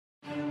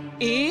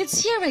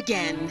It's here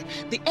again,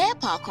 the Air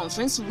Power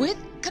Conference with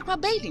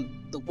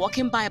Kakrabading, the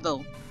Walking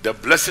Bible. The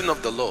blessing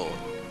of the Lord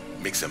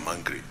makes a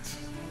man great.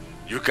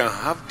 You can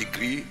have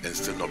degree and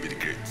still not be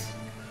great.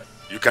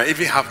 You can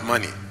even have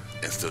money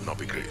and still not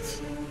be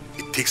great.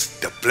 It takes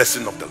the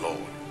blessing of the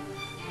Lord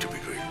to be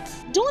great.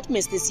 Don't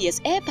miss this year's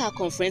Air Power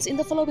Conference in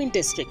the following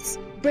districts.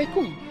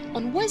 Brekum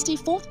on Wednesday,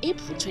 4th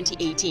April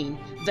 2018.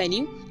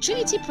 Venue,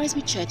 Trinity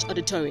Presby Church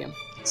Auditorium.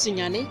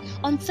 Sunyane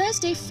on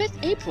Thursday, 5th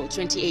April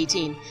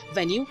 2018.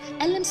 Venue,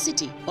 LM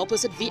City,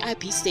 opposite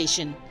VIP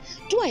station.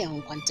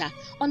 Duaya Nkwanta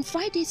on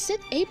Friday,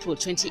 6th April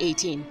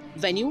 2018.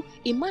 Venue,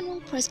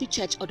 Emmanuel Presby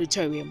Church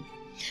Auditorium.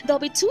 There'll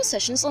be 2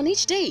 sessions on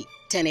each day,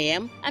 10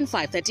 a.m. and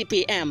 5:30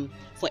 p.m.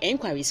 For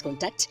enquiries,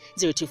 contact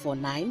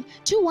 0249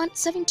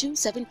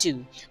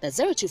 217272. That's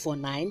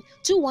 0249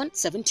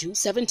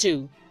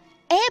 217272.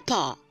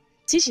 Airpa,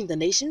 teaching the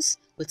nations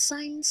with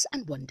signs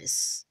and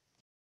wonders.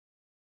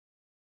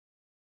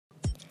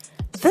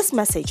 This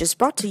message is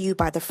brought to you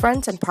by the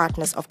friends and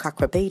partners of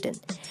Kakrabading.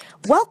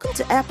 Welcome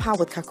to Air Power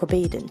with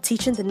Kakrabading,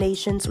 teaching the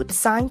nations with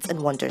signs and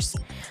wonders.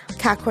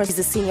 Kakra is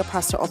the senior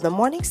pastor of the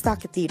Morning Star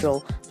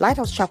Cathedral,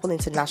 Lighthouse Chapel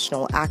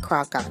International,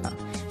 Accra, Ghana.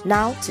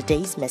 Now,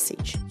 today's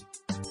message.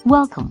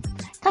 Welcome.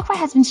 Kakra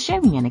has been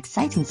sharing an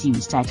exciting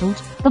series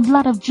titled The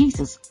Blood of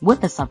Jesus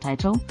with the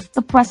subtitle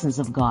The Presence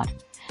of God.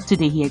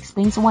 Today he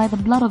explains why the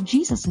blood of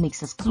Jesus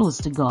makes us close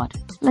to God.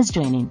 Let's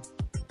join in.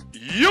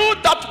 You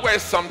that were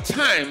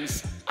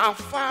sometimes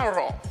afar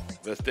off,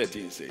 verse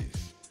 13 says,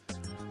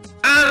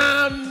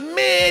 are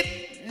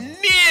made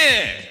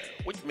near,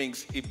 which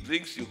means it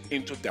brings you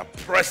into the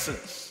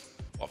presence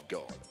of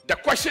God. The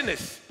question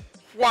is,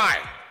 why?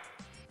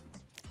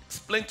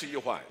 Explain to you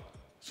why,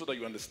 so that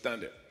you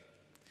understand it.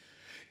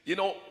 You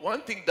know,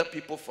 one thing that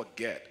people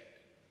forget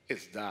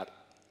is that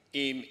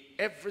in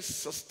every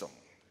system,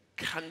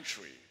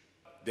 country,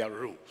 there are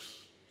rules.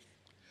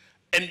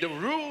 And the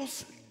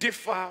rules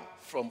differ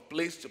from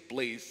place to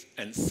place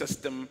and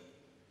system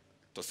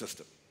to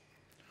system.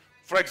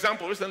 For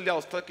example, recently I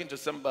was talking to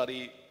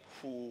somebody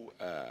who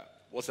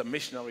was a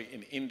missionary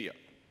in India.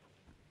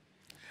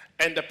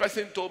 And the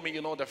person told me,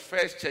 you know, the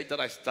first church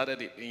that I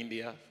started in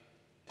India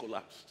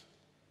collapsed.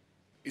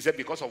 He said,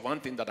 because of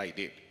one thing that I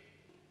did.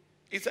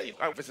 He said,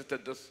 I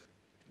visited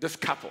this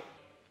couple.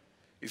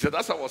 He said,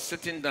 as I was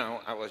sitting down,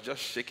 I was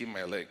just shaking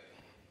my leg.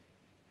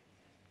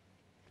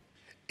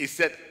 He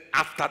said,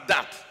 after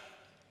that,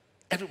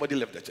 everybody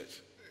left the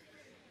church.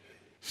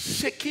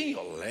 Shaking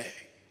your leg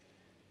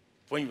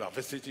when you are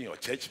visiting your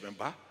church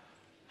member,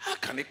 how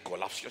can it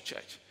collapse your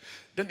church?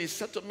 Then he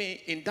said to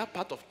me, in that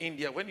part of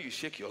India, when you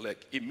shake your leg,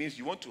 it means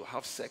you want to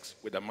have sex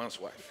with a man's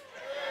wife.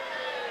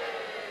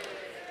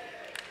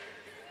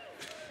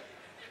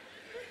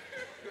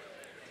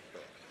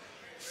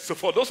 So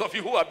for those of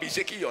you who have been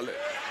shaking your leg,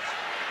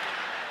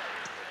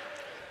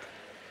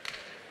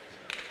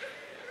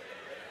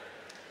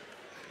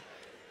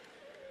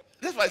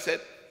 that's why I said,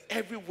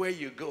 everywhere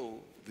you go,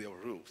 there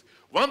are rules.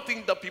 One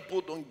thing that people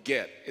don't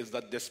get is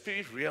that the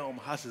spirit realm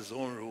has its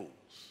own rules.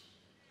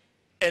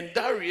 And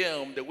that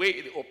realm, the way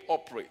it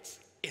operates,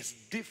 is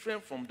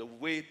different from the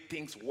way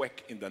things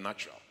work in the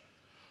natural.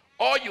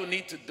 All you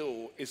need to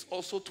do is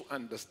also to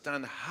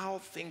understand how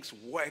things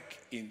work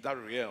in that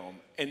realm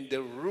and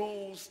the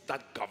rules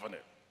that govern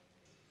it.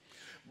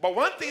 But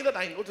one thing that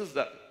I noticed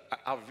that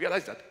I've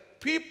realized that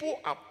people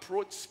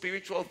approach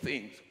spiritual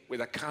things with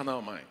a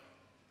carnal mind.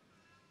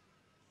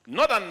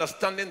 Not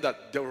understanding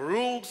that the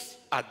rules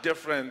are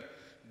different,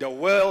 the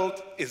world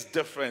is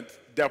different,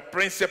 the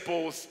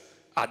principles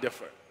are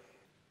different.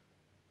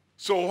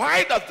 So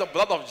why does the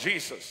blood of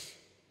Jesus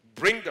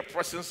bring the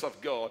presence of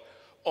God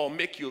or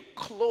make you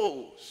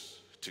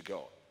close to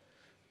God?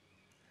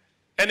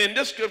 And in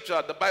this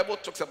scripture, the Bible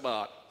talks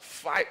about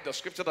the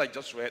scripture that I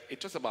just read,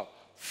 it talks about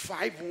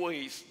 5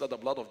 ways that the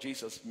blood of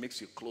Jesus makes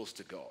you close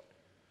to God.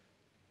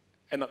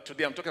 And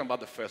today I'm talking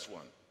about the first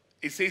one.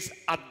 It says,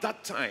 at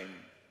that time,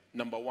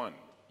 number 1,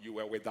 you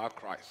were without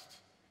Christ.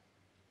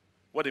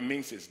 What it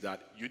means is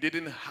that you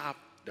didn't have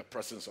the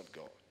presence of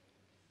God.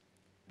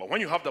 But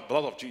when you have the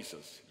blood of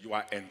Jesus, you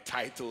are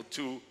entitled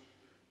to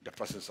the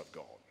presence of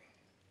God.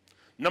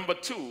 Number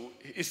 2,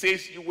 it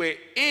says you were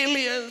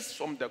aliens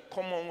from the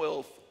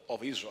commonwealth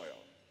of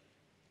Israel,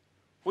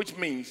 which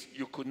means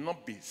you could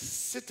not be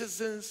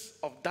citizens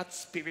of that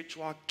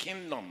spiritual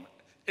kingdom.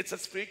 It's a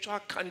spiritual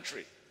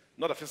country,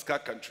 not a physical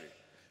country.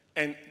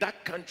 And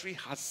that country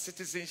has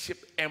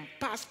citizenship and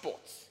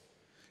passports.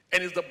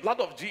 And it's the blood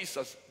of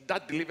Jesus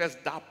that delivers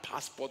that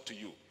passport to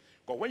you.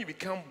 But when you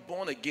become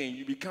born again,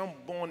 you become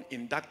born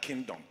in that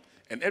kingdom.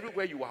 And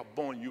everywhere you are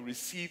born, you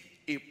receive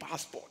a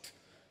passport.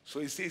 So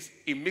it says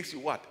it makes you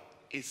what?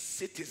 A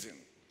citizen.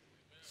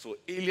 So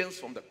aliens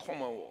from the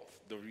commonwealth.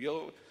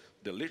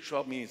 The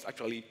literal means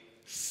actually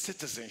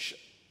citizenship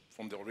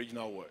from the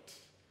original words.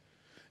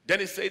 Then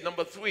it says,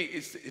 number 3,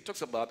 it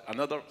talks about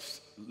another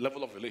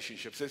level of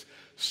relationship. It says,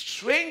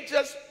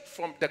 strangers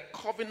from the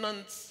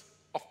covenants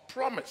of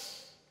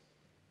promise.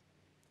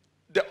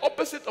 The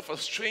opposite of a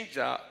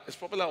stranger is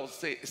probably, I would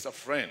say, is a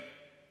friend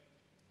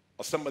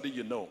or somebody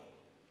you know.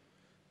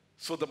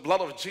 So the blood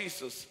of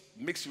Jesus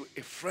makes you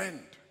a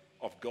friend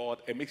of God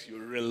and makes you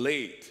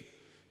relate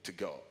to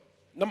God.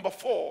 Number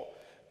 4,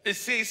 it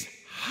says,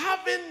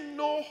 having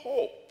no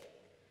hope.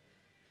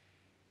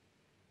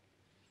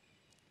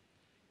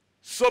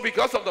 So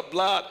because of the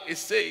blood, it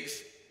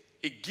says,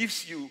 it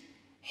gives you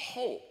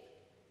hope.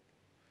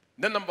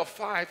 Then number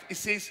 5, it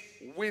says,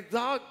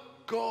 without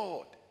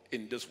God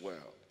in this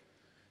world.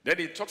 Then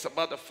it talks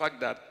about the fact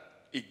that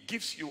it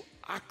gives you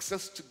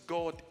access to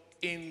God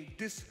in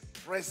this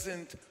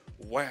present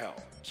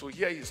world. So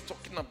here he's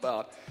talking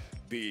about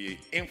the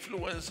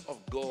influence of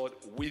God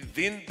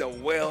within the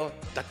world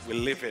that we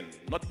live in.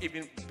 Not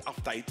even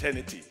after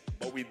eternity,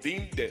 but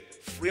within the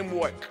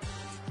framework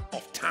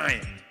of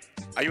time.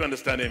 Are you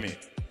understanding me?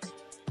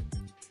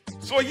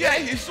 So here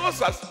he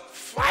shows us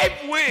 5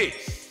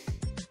 ways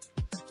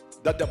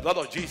that the blood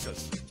of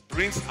Jesus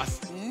brings us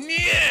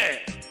near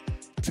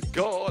to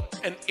God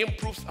and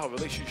improves our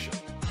relationship.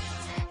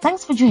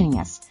 Thanks for joining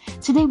us.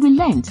 Today we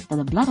learned that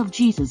the blood of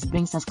Jesus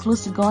brings us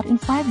close to God in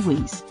 5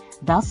 ways.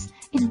 Thus,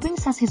 it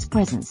brings us His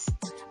presence,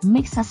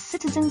 makes us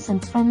citizens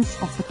and friends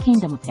of the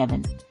kingdom of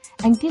heaven,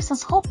 and gives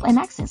us hope and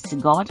access to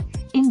God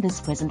in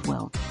this present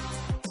world.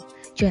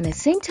 Join us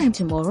same time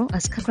tomorrow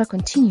as Kakra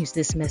continues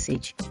this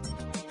message.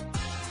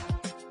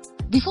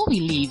 Before we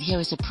leave,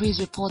 here is a praise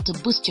report to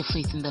boost your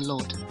faith in the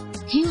Lord.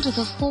 Healed of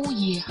a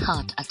 4-year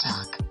heart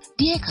attack.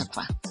 Dear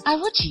Kakra, I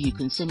wrote to you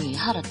concerning a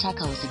heart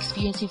attack I was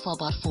experiencing for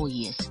about 4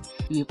 years.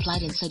 You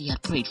replied and said you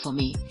had prayed for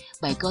me.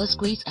 By God's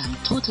grace, I am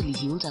totally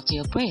healed after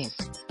your prayers.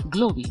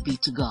 Glory be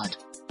to God.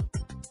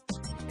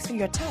 Thanks for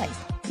your time.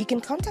 You can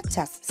contact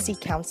us,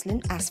 seek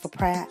counseling, ask for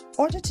prayer,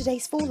 order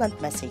today's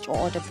full-length message, or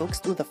order books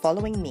through the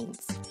following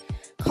means.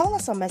 Call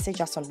us or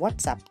message us on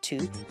WhatsApp to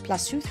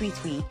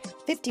 +233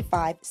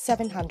 55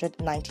 700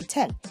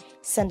 9010.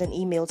 Send an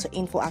email to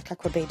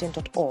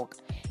info@kakrabaden.org.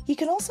 You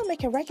can also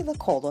make a regular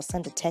call or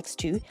send a text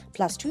to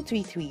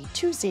 +233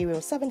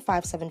 20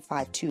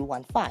 7575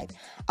 215.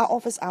 Our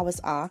office hours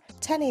are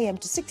 10 a.m.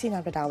 to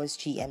 1600 hours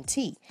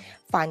GMT.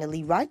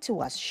 Finally, write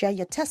to us, share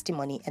your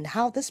testimony and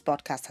how this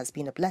broadcast has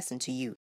been a blessing to you.